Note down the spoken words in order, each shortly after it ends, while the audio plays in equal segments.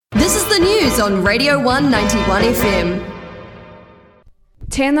news on Radio 191 FM.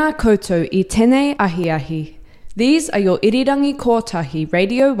 Tēnā koutou I tēnei ahi. These are your Irirangi Kotahi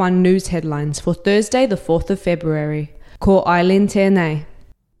Radio 1 news headlines for Thursday the 4th of February. Ko Aileen tēnei.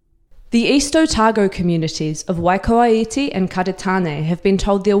 The East Otago communities of Waikoaiti and Karitane have been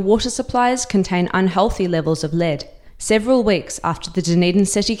told their water supplies contain unhealthy levels of lead, several weeks after the Dunedin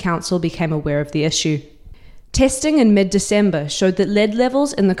City Council became aware of the issue. Testing in mid-December showed that lead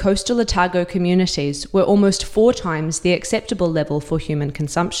levels in the coastal Otago communities were almost 4 times the acceptable level for human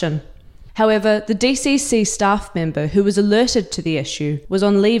consumption. However, the DCC staff member who was alerted to the issue was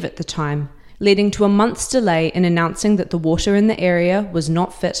on leave at the time, leading to a month's delay in announcing that the water in the area was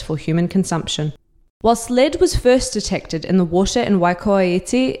not fit for human consumption. Whilst lead was first detected in the water in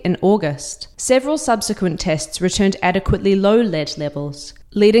Waikoaiti in August, several subsequent tests returned adequately low lead levels,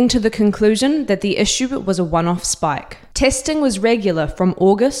 leading to the conclusion that the issue was a one-off spike. Testing was regular from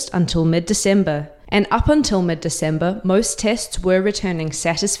August until mid-December, and up until mid-December, most tests were returning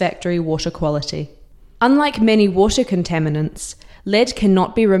satisfactory water quality. Unlike many water contaminants, lead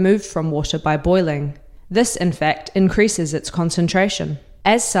cannot be removed from water by boiling. This, in fact, increases its concentration.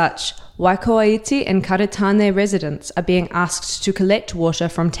 As such, Waikoaiti and Karitane residents are being asked to collect water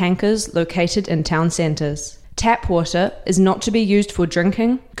from tankers located in town centres. Tap water is not to be used for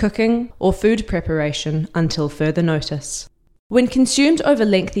drinking, cooking, or food preparation until further notice. When consumed over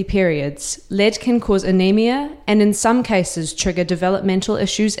lengthy periods, lead can cause anemia and in some cases trigger developmental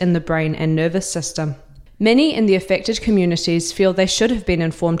issues in the brain and nervous system. Many in the affected communities feel they should have been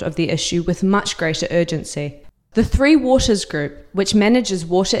informed of the issue with much greater urgency. The Three Waters Group, which manages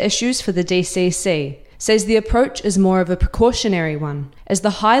water issues for the DCC, says the approach is more of a precautionary one, as the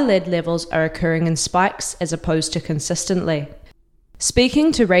high lead levels are occurring in spikes as opposed to consistently.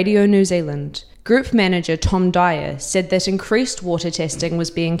 Speaking to Radio New Zealand, Group Manager Tom Dyer said that increased water testing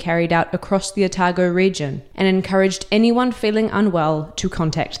was being carried out across the Otago region and encouraged anyone feeling unwell to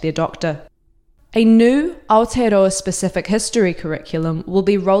contact their doctor. A new Aotearoa-specific history curriculum will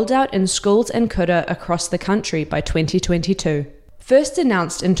be rolled out in schools and kura across the country by 2022. First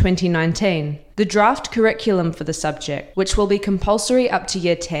announced in 2019, the draft curriculum for the subject, which will be compulsory up to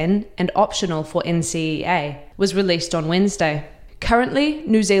Year 10 and optional for NCEA, was released on Wednesday. Currently,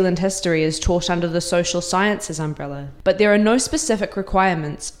 New Zealand history is taught under the social sciences umbrella, but there are no specific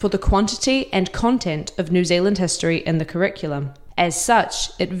requirements for the quantity and content of New Zealand history in the curriculum. As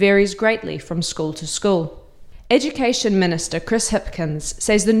such, it varies greatly from school to school. Education Minister Chris Hipkins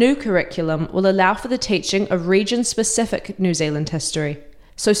says the new curriculum will allow for the teaching of region-specific New Zealand history,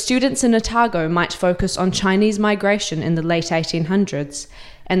 so students in Otago might focus on Chinese migration in the late 1800s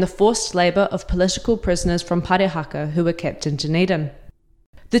and the forced labour of political prisoners from Parihaka who were kept in Dunedin.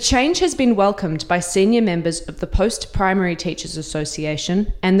 The change has been welcomed by senior members of the Post-Primary Teachers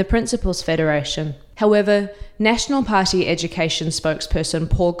Association and the Principals Federation. However, National Party Education spokesperson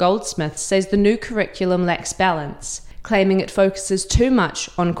Paul Goldsmith says the new curriculum lacks balance, claiming it focuses too much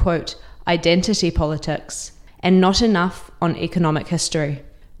on, quote, identity politics, and not enough on economic history.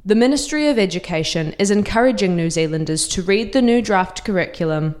 The Ministry of Education is encouraging New Zealanders to read the new draft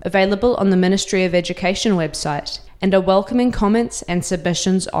curriculum available on the Ministry of Education website and are welcoming comments and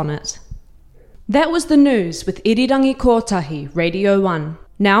submissions on it. That was the news with Irirangi Kotahi, Radio 1.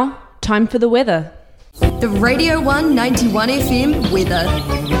 Now, time for the weather. The Radio 191 FM weather.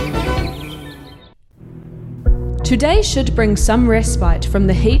 Today should bring some respite from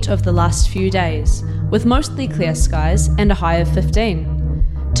the heat of the last few days, with mostly clear skies and a high of 15.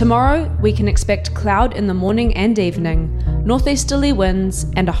 Tomorrow, we can expect cloud in the morning and evening, northeasterly winds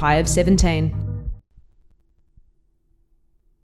and a high of 17.